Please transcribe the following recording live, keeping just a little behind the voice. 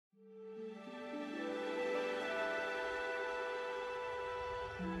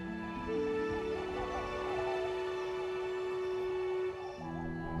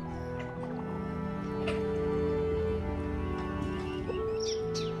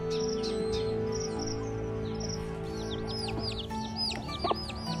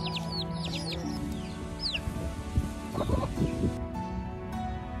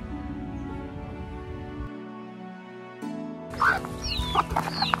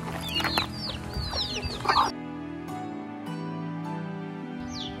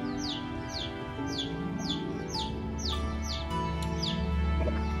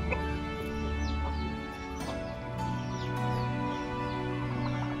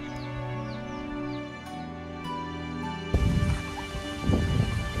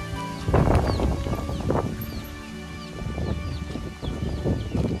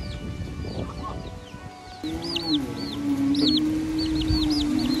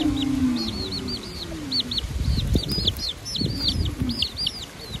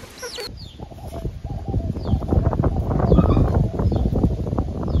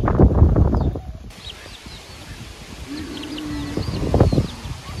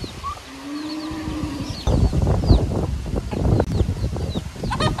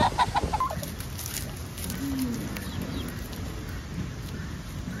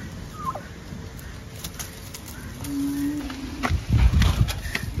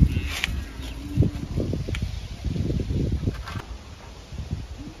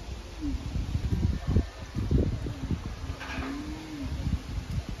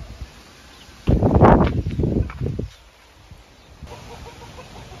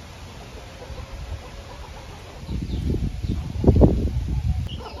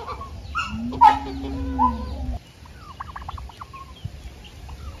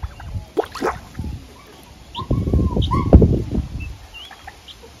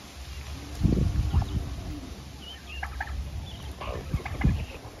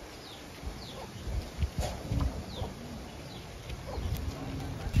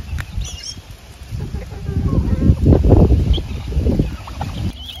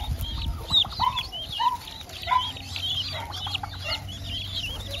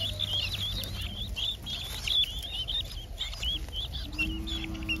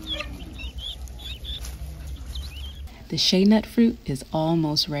The shea nut fruit is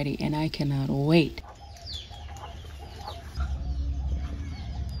almost ready and I cannot wait.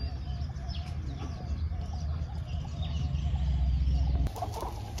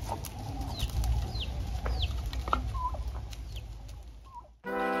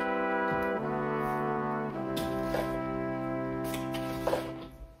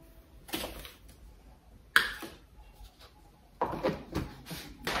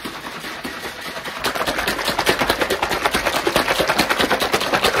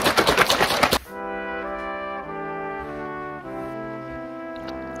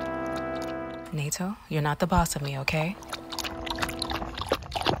 Nato, you're not the boss of me, okay?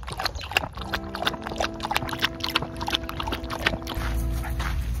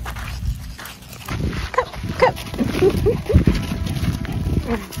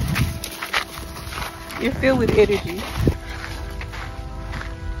 You're filled with energy.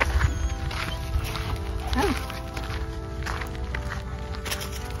 Oh.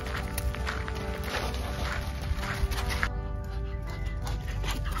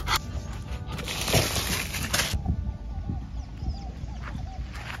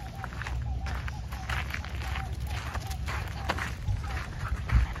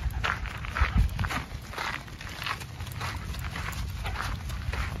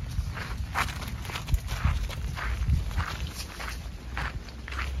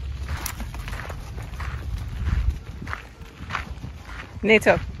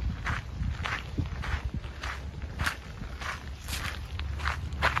 Nato.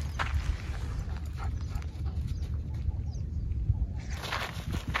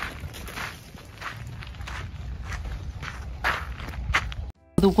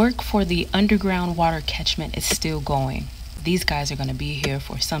 The work for the underground water catchment is still going. These guys are going to be here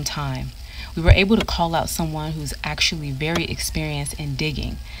for some time. We were able to call out someone who's actually very experienced in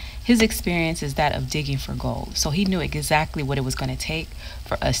digging. His experience is that of digging for gold, so he knew exactly what it was going to take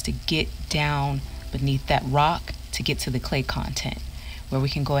for us to get down beneath that rock to get to the clay content, where we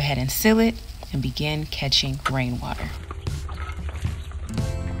can go ahead and seal it and begin catching rainwater.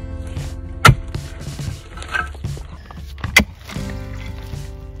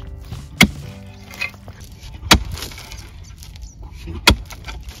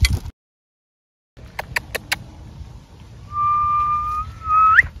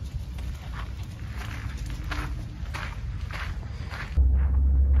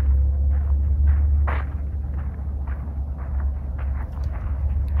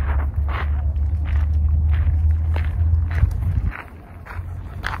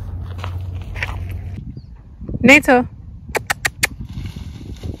 Nato.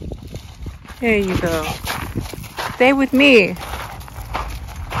 There you go. Stay with me.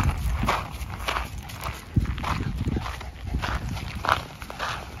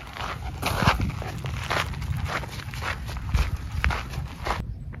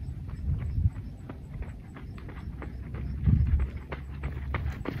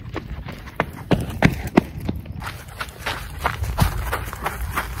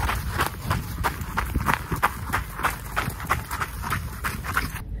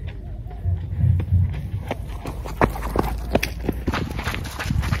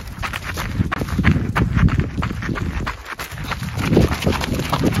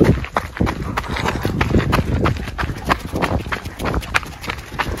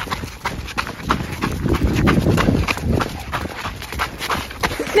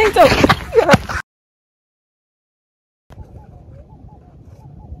 Nato.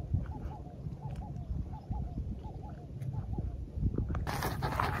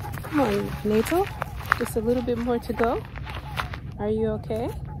 Come on, Nato. Just a little bit more to go. Are you okay?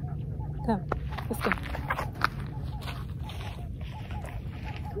 Come, let's go.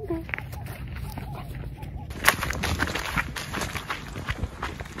 Okay.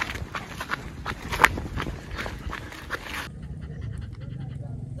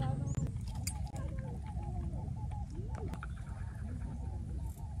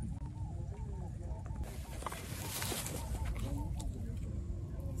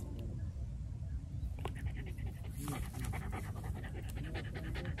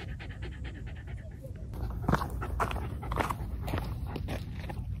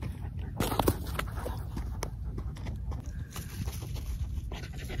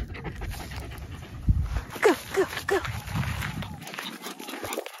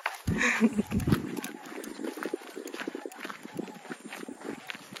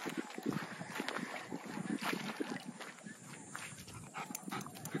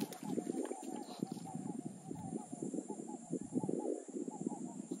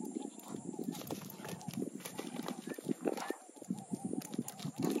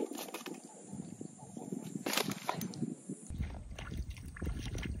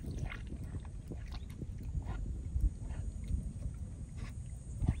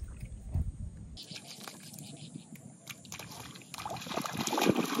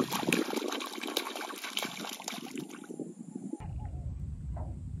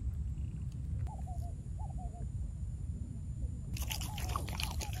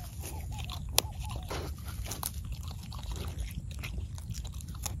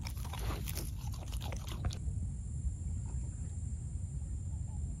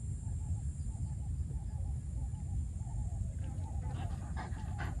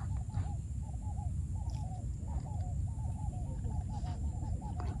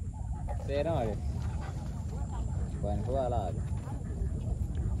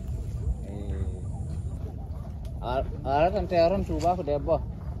 Kan teoran coba ke debo.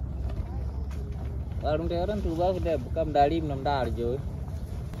 Arung teoran coba ke debo kam dalim nam dar jo.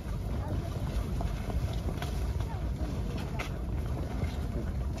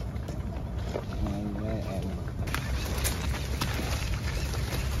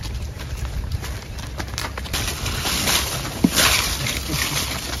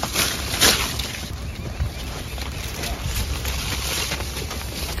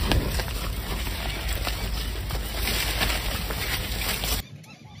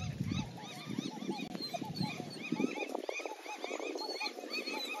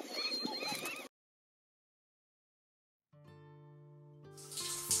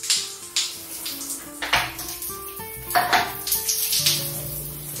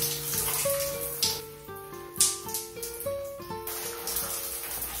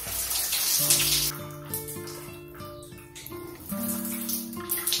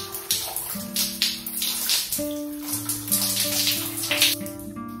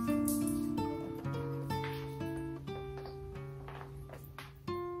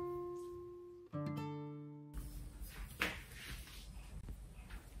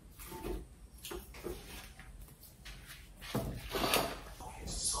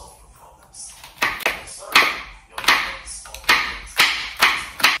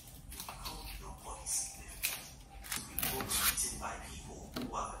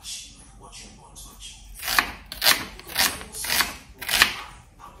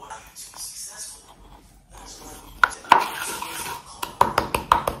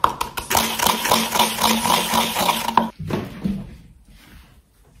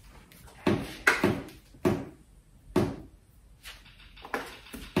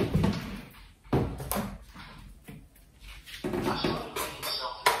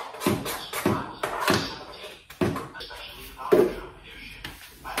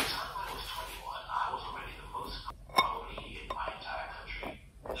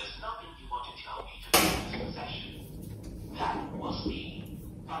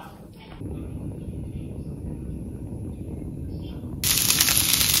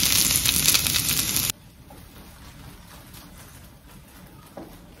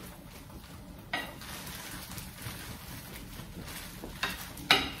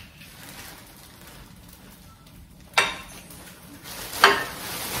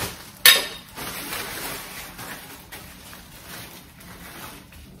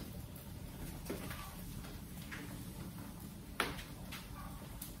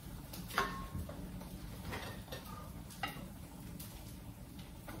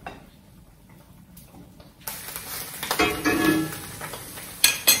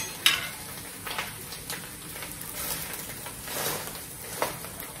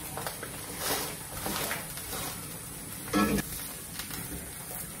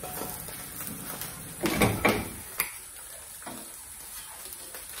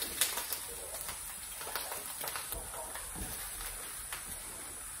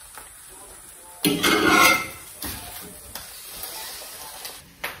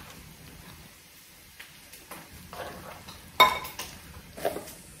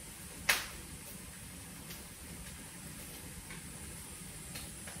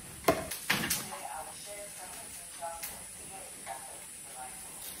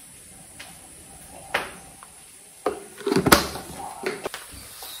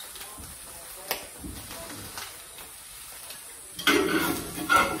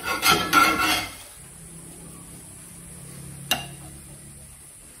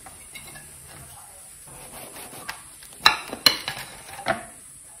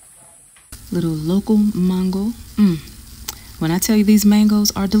 Little local mango. When I tell you these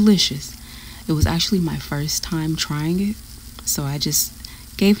mangoes are delicious, it was actually my first time trying it. So I just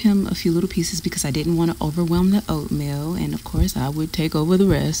gave him a few little pieces because I didn't want to overwhelm the oatmeal. And of course, I would take over the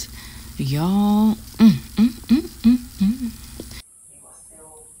rest. Y'all,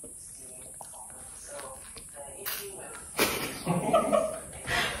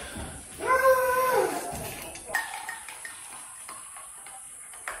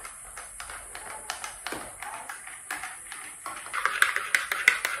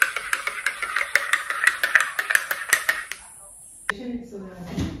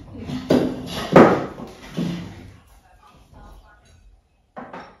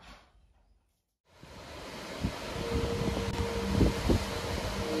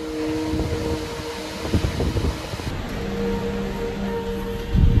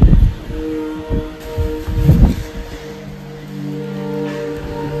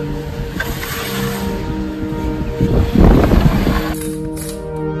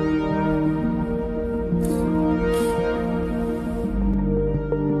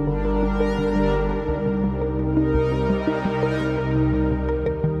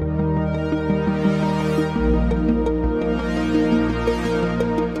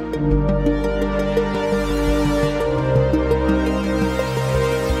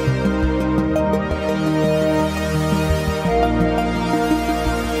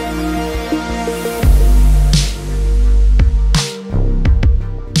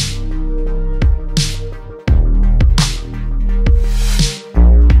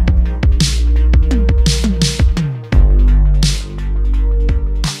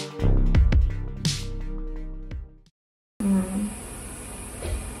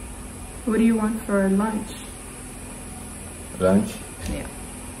 for lunch? Lunch? Yeah.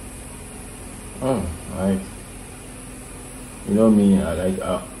 Oh, right. You know me,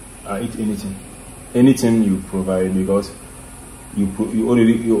 I eat anything. Anything you provide, because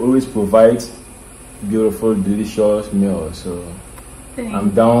you always provide beautiful, delicious meals. So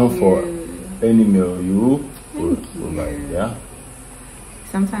I'm down for any meal you provide. Yeah.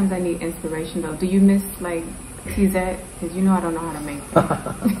 Sometimes I need inspiration though. Do you miss like TZ? Because you know I don't know how to make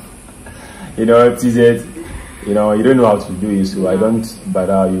it. You know, TZ, you know, you don't know how to do it, so I don't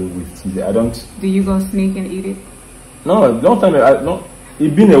bother you with TZ. I don't. Do you go sneak and eat it? No, long time.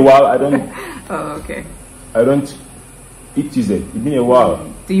 It's been a while. I don't. Oh, okay. I don't eat TZ. It's been a while.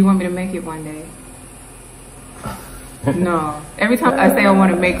 Do you want me to make it one day? No. Every time I say I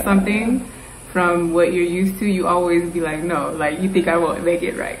want to make something from what you're used to, you always be like, no. Like, you think I won't make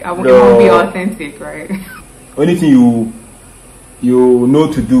it right. It won't be authentic, right? Anything you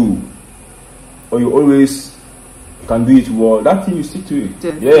know to do, or you always can do it well, that thing you stick to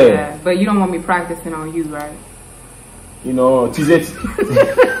it. Yeah. But you don't want me practicing on you, right? You know, TZ.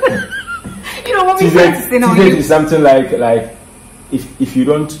 You don't want me practicing on you. TZ is something like if you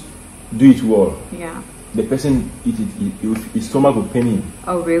don't do it well, yeah, the person eat it, his stomach will pain him.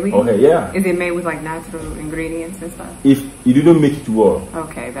 Oh really? Okay, yeah. Is it made with like natural ingredients and stuff? If you didn't make it well,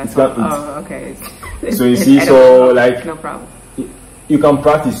 okay, that's what. Oh, okay. So you see, so like no problem. You can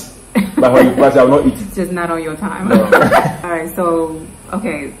practice, but when you practice, I will not eat it. Just not on your time. No. All right. So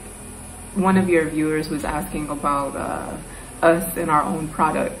okay, one of your viewers was asking about us and our own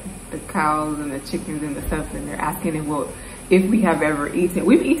product, the cows and the chickens and the stuff, and they're asking if we have ever eaten.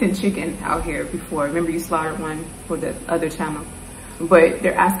 We've eaten chicken out here before. Remember you slaughtered one for the other channel, but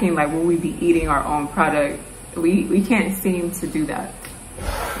they're asking like, will we be eating our own product? We can't seem to do that.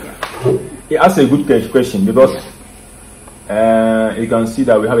 Yeah, that's a good question, because you can see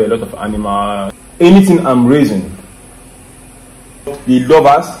that we have a lot of animals. Anything I'm raising, they love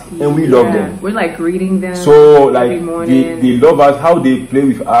us and we love them. We're like greeting them. So like every morning. they love us, how they play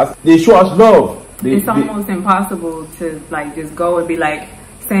with us. They show us love. It's almost impossible to like just go and be like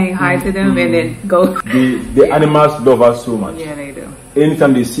saying hi to them and then go. The animals love us so much. Yeah, they do.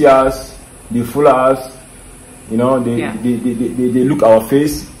 Anytime they see us, they follow us. You know, they look our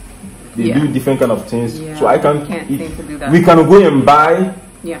face. They do different kind of things. Yeah, so I can't seem to do that. We can go and buy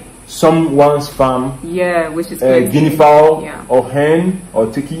someone's farm. Yeah, which is crazy. Guinea fowl or hen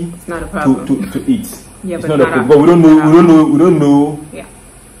or turkey. It's not a problem to eat. Yeah, it's but not a problem. But we don't know. Yeah.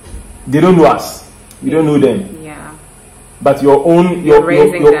 They don't know us. We don't know them. Yeah. But your own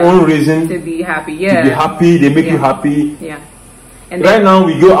raising to be happy. Yeah. To be happy. They make you happy. Yeah. And right now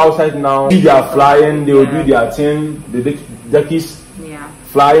we go outside now. They are flying. They will do their thing. The duckies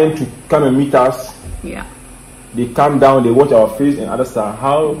flying to come and meet us. Yeah. They come down. They watch our face and understand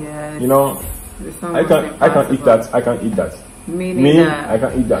how. You know. I can eat that. I can eat that. Me, I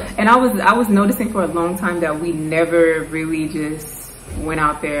can eat that. And I was noticing for a long time that we never really just went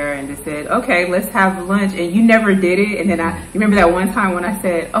out there and just said, okay, let's have lunch, and you never did it. And then I remember that one time when I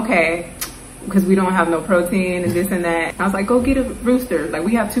said, okay, because we don't have no protein and this and that, I was like, go get a rooster, like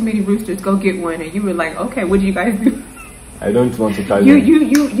we have too many roosters, go get one. And you were like, okay, what do you guys do? I don't want to tell you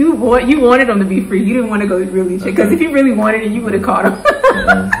wanted them to be free. You didn't want to go really check, because if you really wanted it, you would have caught them.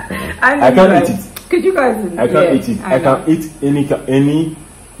 I can't eat it. Could you guys? I can't eat it. I can eat any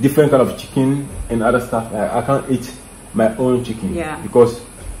different kind of chicken and other stuff. I can't eat my own chicken. Yeah. Because,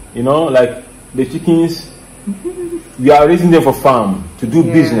 you know, like the chickens, we are raising them for farm to do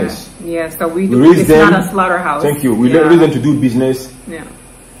business. Yeah. So we raise them. Not a slaughterhouse. Thank you. We raise them to do business. Yeah.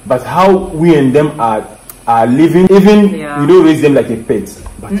 But how we and them are living, even we don't raise them like a pet,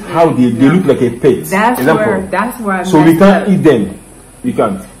 but how they look like a pet. That's where so we can't eat them. We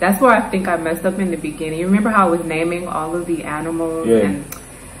can't. That's where I think I messed up in the beginning. You remember how I was naming all of the animals and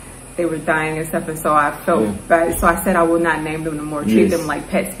they were dying and stuff, and so I felt bad. So I said I will not name them no more. Treat them like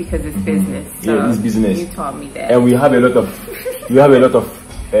pets because it's business. So it's business. You taught me that. And we have a lot of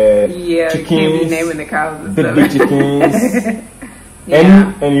chickens. Can't be naming the cows and big chickens.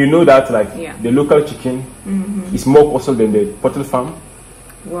 And you know that like the local chicken is more costly than the potted farm.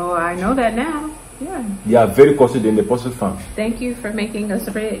 Well, I know that now. Yeah. They are very costly than the potted farm. Thank you for making us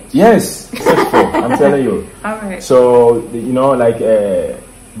rich. Yes, I'm telling you. All right. So you know, like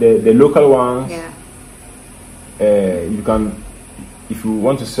the local ones. You can, if you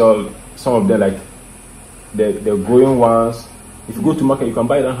want to sell some of them, like the growing ones. If you go to market, you can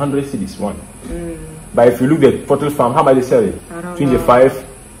buy it 100 cedis one. But if you look at potted farm, how much they sell it? I don't 25. know.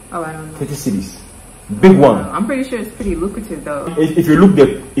 Oh, I don't know. 30 cedis. Big one. I'm pretty sure it's pretty lucrative though. If you look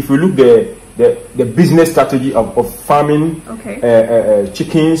the business strategy of farming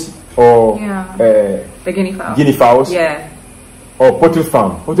chickens or the guinea fowl. Guinea fowls. Yeah. Or poultry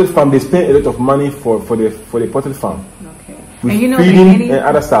farm. Poultry farm, they spend a lot of money for the poultry farm. Okay. With and you know feeding and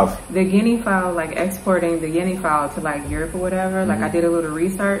other stuff. The guinea fowl, like exporting the guinea fowl to like Europe or whatever, like I did a little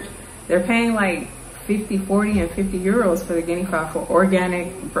research. They're paying like 50, 40, and 50 euros for the guinea fowl for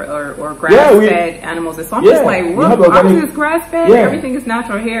organic or grass-fed animals. And so I'm just like, what? Ours is grass-fed. Yeah. Everything is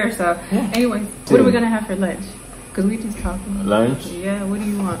natural here. So anyway, what are we going to have for lunch? Because we just talking. Lunch? Yeah, what do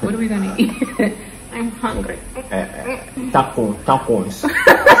you want? What are we going to eat? I'm hungry. Tacos.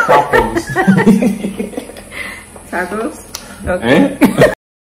 Tacos? Okay.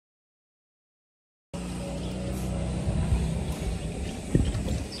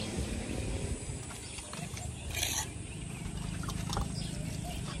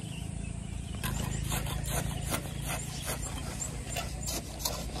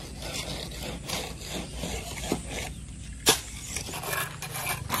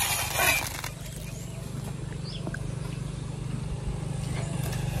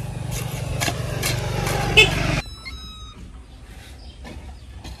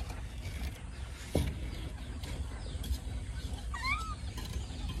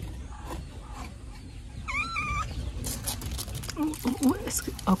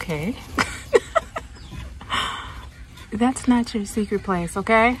 Okay. That's not your secret place,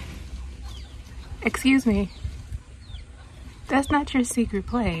 okay? Excuse me. That's not your secret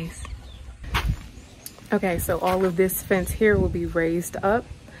place. Okay, so all of this fence here will be raised up,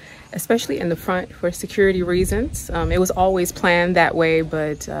 especially in the front for security reasons. It was always planned that way,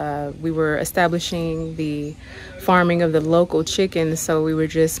 but we were establishing the farming of the local chickens, so we were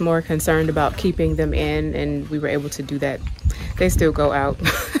just more concerned about keeping them in, and we were able to do that. They still go out.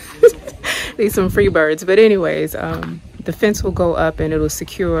 These some free birds, but anyways, the fence will go up and it'll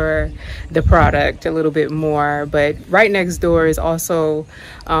secure the product a little bit more. But right next door is also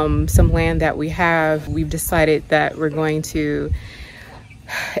some land that we have. We've decided that we're going to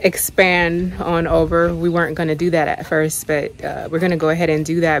expand on over. We weren't going to do that at first, but we're going to go ahead and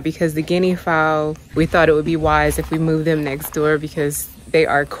do that because the guinea fowl, we thought it would be wise if we move them next door because they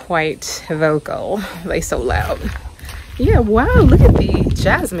are quite vocal. They're so loud. Yeah, wow, look at the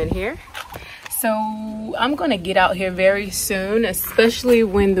jasmine here. So I'm gonna get out here very soon, especially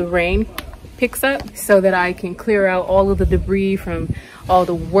when the rain picks up, so that I can clear out all of the debris from all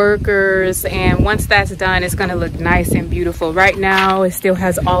the workers. And once that's done, it's gonna look nice and beautiful. Right now, it still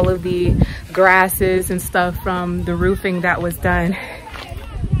has all of the grasses and stuff from the roofing that was done.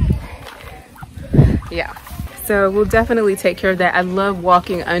 Yeah. So we'll definitely take care of that. I love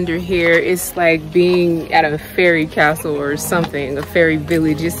walking under here. It's like being at a fairy castle or something, a fairy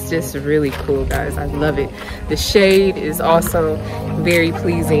village. It's just really cool, guys. I love it. The shade is also very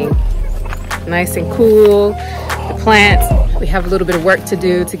pleasing. Nice and cool. The plants, we have a little bit of work to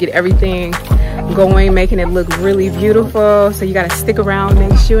do to get everything going, making it look really beautiful. So you gotta stick around,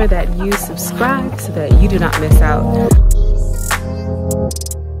 make sure that you subscribe so that you do not miss out.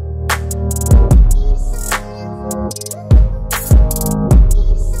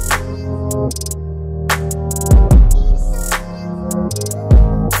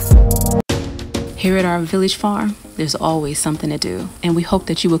 Here at our village farm, there's always something to do, and we hope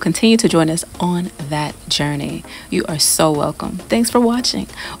that you will continue to join us on that journey. You are so welcome. Thanks for watching.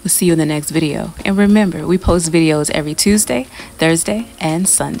 We'll see you in the next video. And remember, we post videos every Tuesday, Thursday, and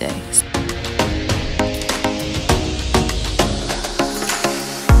Sunday.